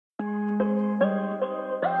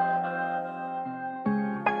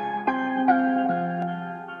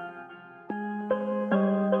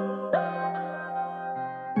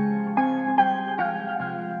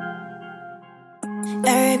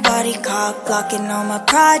Everybody cock blocking all my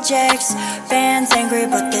projects. Fans angry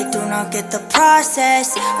but they do not get the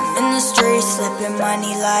process. I'm in the streets slipping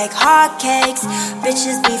money like hotcakes.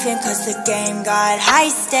 Bitches beefing cause the game got high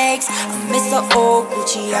stakes. I miss the old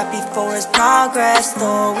Gucci out before his progress.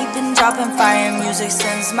 Though we've been dropping fire music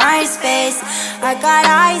since MySpace. I got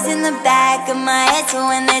eyes in the back of my head, so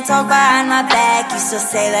when they talk behind my back, you still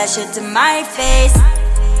say that shit to my face.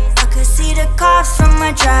 I could see the cops from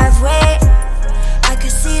my driveway. I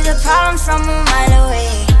could see the problems from a mile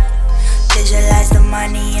away. Visualize the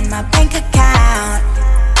money in my bank account.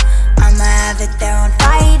 I'ma have it there on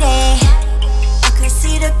Friday. I could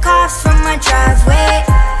see the cops from my driveway.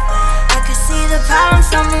 I could see the problems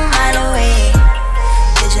from a mile away.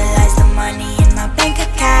 Visualize the money in my bank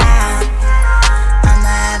account.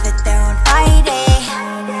 I'ma have it there on Friday.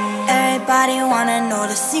 Everybody wanna know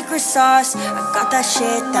the secret sauce. I got that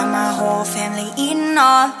shit that my whole family eating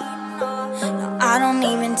off. No, I don't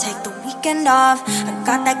even take the weekend off. I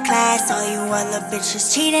got that class, all you other bitches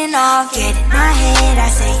cheating off. Get in my head, I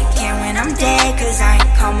say you can when I'm dead, cause I ain't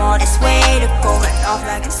come all this way to go right off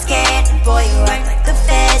like I'm scared. Boy, you act like the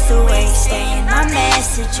feds, the way you stay in my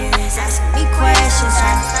messages, asking me questions,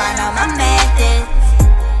 trying to find out my methods.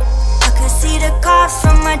 I could see the cops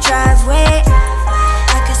from my driveway.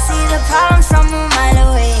 I could see the problems from a mile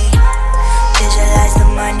away. Visualize the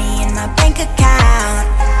money in my bank account.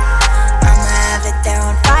 I'ma have it there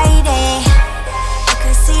on Friday. I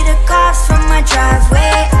could see the cops from my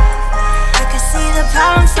driveway. I could see the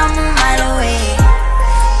problems from a mile away.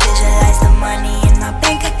 Visualize the money in my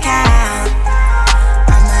bank account.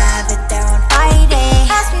 I'ma have it there on Friday.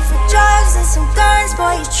 Ask me for drugs and some guns,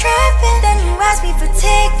 boy, you trippin'. Then you ask me for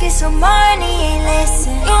tickets, so money ain't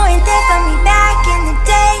listen. You ain't there for me back in the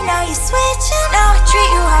day, now you switching. Now I treat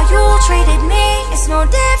you how you treated me, it's no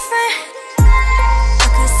different. I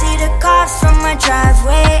could see the cops from my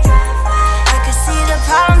driveway.